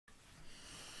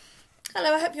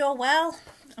Hello, I hope you're well.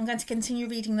 I'm going to continue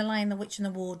reading The Lion, the Witch and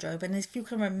the Wardrobe, and if you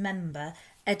can remember,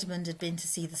 Edmund had been to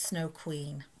see the Snow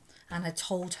Queen and had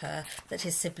told her that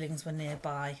his siblings were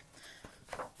nearby.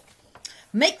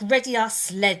 "Make ready our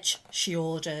sledge," she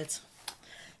ordered.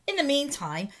 In the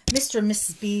meantime, Mr. and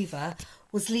Mrs. Beaver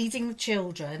was leading the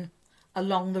children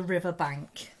along the river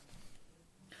bank.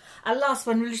 At last,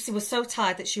 when Lucy was so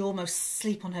tired that she almost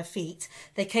slept on her feet,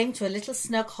 they came to a little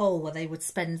snug hole where they would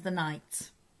spend the night.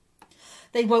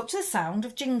 They woke to the sound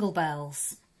of jingle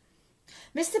bells.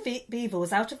 Mr. Beaver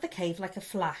was out of the cave like a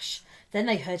flash. Then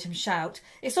they heard him shout,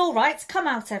 "It's all right, come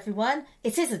out everyone,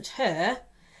 it isn't her."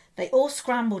 They all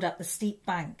scrambled up the steep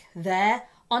bank. There,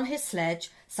 on his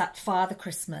sledge, sat Father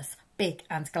Christmas, big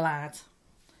and glad.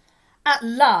 "At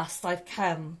last I've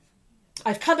come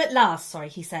at last,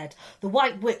 he said. "The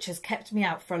White Witch has kept me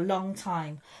out for a long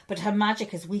time, but her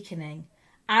magic is weakening.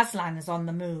 Aslan is on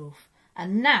the move.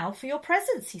 And now for your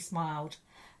presents," he smiled.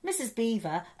 "Mrs.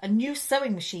 Beaver, a new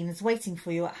sewing machine is waiting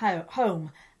for you at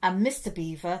home, and Mr.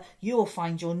 Beaver, you will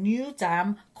find your new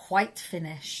dam quite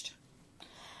finished."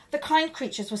 The kind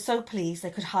creatures were so pleased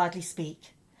they could hardly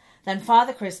speak. Then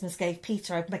Father Christmas gave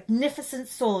Peter a magnificent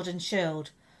sword and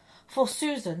shield. For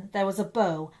Susan there was a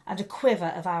bow and a quiver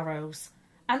of arrows,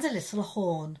 and a little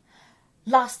horn.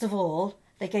 Last of all,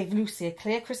 they gave Lucy a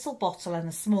clear crystal bottle and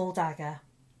a small dagger.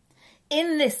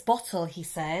 "In this bottle," he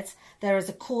said, "there is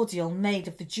a cordial made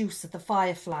of the juice of the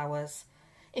fire flowers.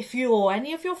 If you or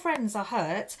any of your friends are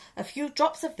hurt, a few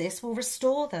drops of this will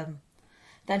restore them."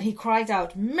 Then he cried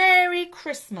out, "Merry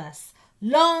Christmas!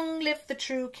 Long live the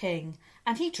true king!"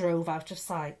 and he drove out of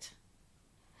sight.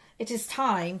 "It is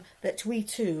time that we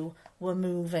too were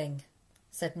moving,"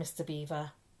 said Mr.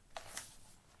 Beaver.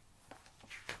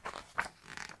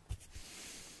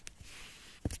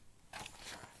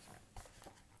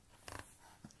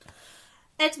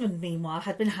 Edmund, meanwhile,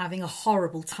 had been having a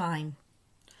horrible time.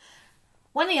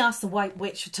 When he asked the White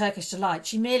Witch for Turkish Delight,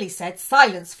 she merely said,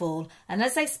 "Silence, fool," and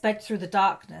as they sped through the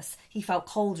darkness, he felt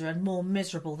colder and more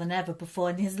miserable than ever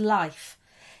before in his life.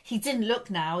 He didn't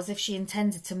look now as if she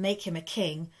intended to make him a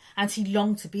king, and he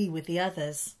longed to be with the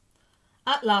others.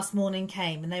 At last morning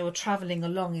came, and they were travelling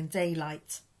along in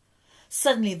daylight.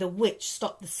 Suddenly the witch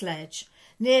stopped the sledge.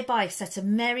 Nearby sat a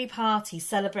merry party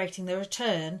celebrating the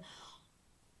return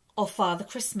of Father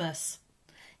Christmas.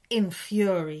 In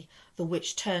fury, the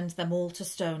witch turned them all to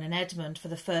stone, and Edmund, for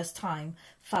the first time,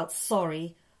 felt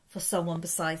sorry for someone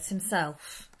besides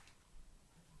himself.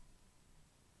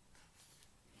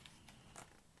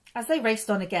 As they raced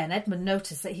on again, Edmund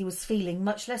noticed that he was feeling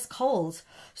much less cold.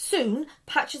 Soon,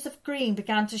 patches of green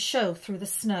began to show through the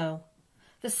snow.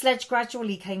 The sledge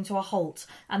gradually came to a halt,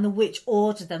 and the witch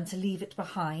ordered them to leave it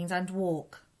behind and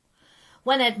walk.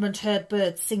 When Edmund heard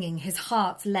birds singing, his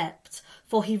heart leapt,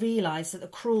 for he realised that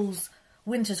the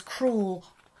winter's cruel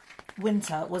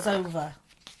winter was over.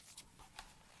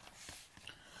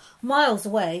 Miles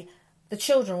away, the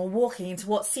children were walking into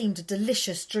what seemed a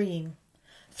delicious dream,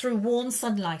 through warm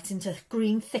sunlight into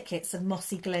green thickets and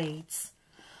mossy glades.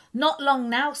 "Not long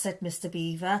now," said Mr.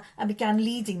 Beaver, and began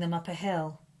leading them up a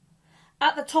hill.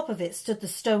 At the top of it stood the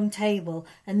stone table,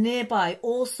 and nearby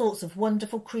all sorts of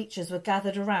wonderful creatures were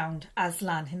gathered around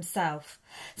Aslan himself.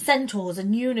 Centaurs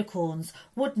and unicorns,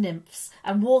 wood nymphs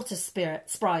and water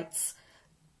sprites,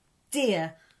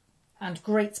 deer and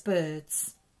great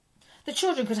birds. The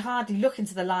children could hardly look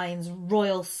into the lion's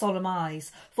royal solemn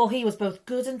eyes, for he was both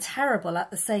good and terrible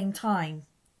at the same time.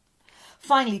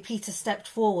 Finally Peter stepped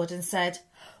forward and said,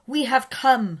 "We have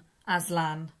come,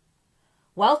 Aslan."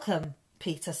 "Welcome,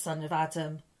 Peter, son of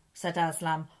Adam," said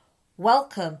Aslan.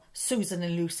 "Welcome, Susan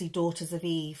and Lucy, daughters of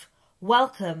Eve.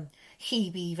 Welcome,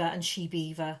 he beaver and she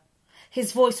beaver."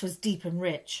 His voice was deep and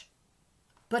rich.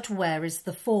 "But where is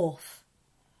the fourth?"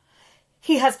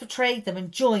 "He has betrayed them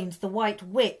and joined the White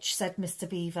Witch," said Mr.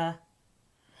 Beaver.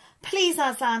 "Please,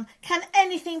 Aslan, can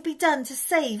anything be done to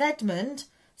save Edmund?"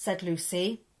 said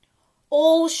Lucy.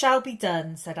 "All shall be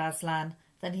done," said Aslan.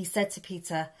 Then he said to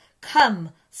Peter,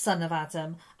 "Come, son of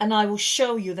Adam, and I will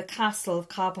show you the castle of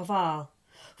Carpaval,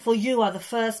 for you are the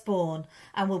firstborn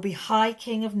and will be High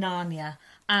King of Narnia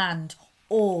and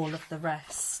all of the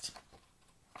rest."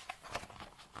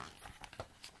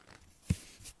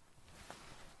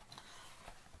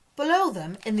 Below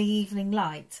them, in the evening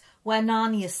light, where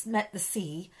Narnia met the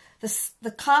sea,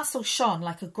 the castle shone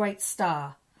like a great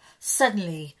star.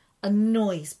 Suddenly, a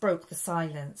noise broke the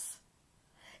silence.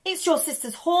 "It's your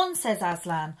sister's horn," says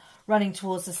Aslan. Running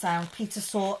towards the sound, Peter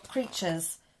saw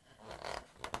creatures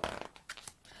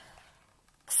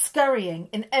scurrying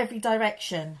in every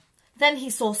direction. Then he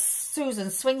saw Susan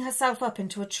swing herself up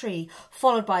into a tree,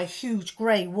 followed by a huge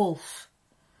grey wolf.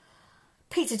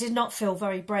 Peter did not feel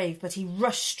very brave, but he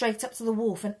rushed straight up to the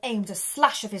wolf and aimed a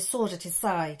slash of his sword at his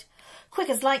side. Quick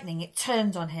as lightning, it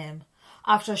turned on him.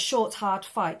 After a short, hard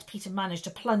fight, Peter managed to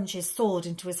plunge his sword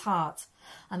into his heart,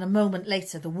 and a moment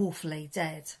later the wolf lay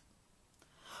dead.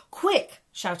 "Quick!"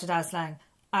 shouted Aslan.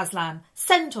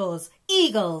 "Centaurs!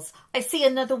 Eagles! I see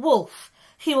another wolf.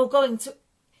 He will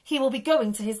be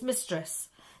going to his mistress.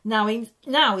 Now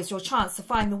is your chance to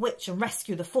find the witch and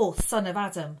rescue the fourth son of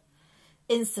Adam."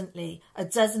 Instantly, a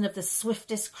dozen of the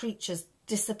swiftest creatures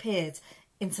disappeared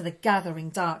into the gathering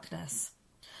darkness.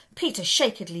 Peter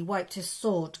shakily wiped his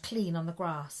sword clean on the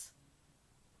grass.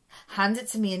 "Hand it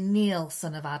to me and kneel,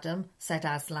 son of Adam," said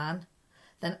Aslan.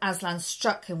 Then Aslan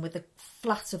struck him with the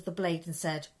flat of the blade and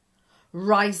said,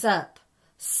 "Rise up,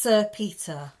 Sir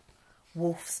Peter,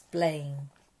 Wolf's Bane."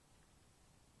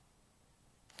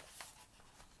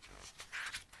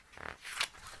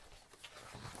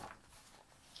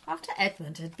 After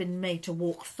Edmund had been made to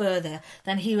walk further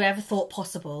than he ever thought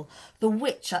possible, the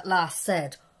witch at last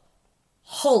said,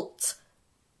 "Halt!"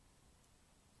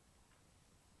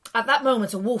 At that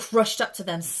moment a wolf rushed up to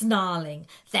them, snarling.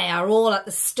 "They are all at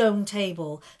the stone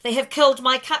table. They have killed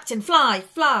my captain. Fly,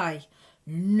 fly!"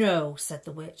 "No," said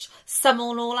the witch.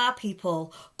 "Summon all our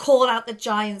people. Call out the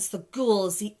giants, the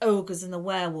ghouls, the ogres and the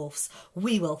werewolves.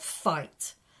 We will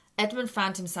fight." Edmund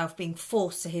found himself being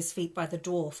forced to his feet by the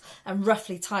dwarf and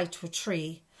roughly tied to a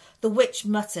tree. The witch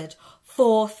muttered,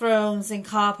 "4 thrones in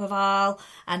Carpoval,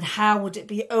 and how would it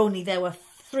be only there were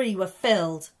 3 were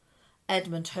filled?"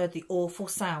 Edmund heard the awful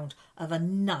sound of a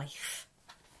knife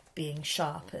being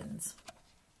sharpened.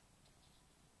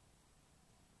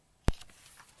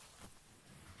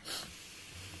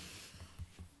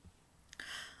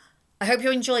 I hope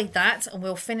you enjoyed that, and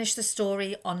we'll finish the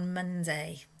story on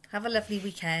Monday. Have a lovely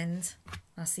weekend.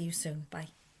 I'll see you soon. Bye.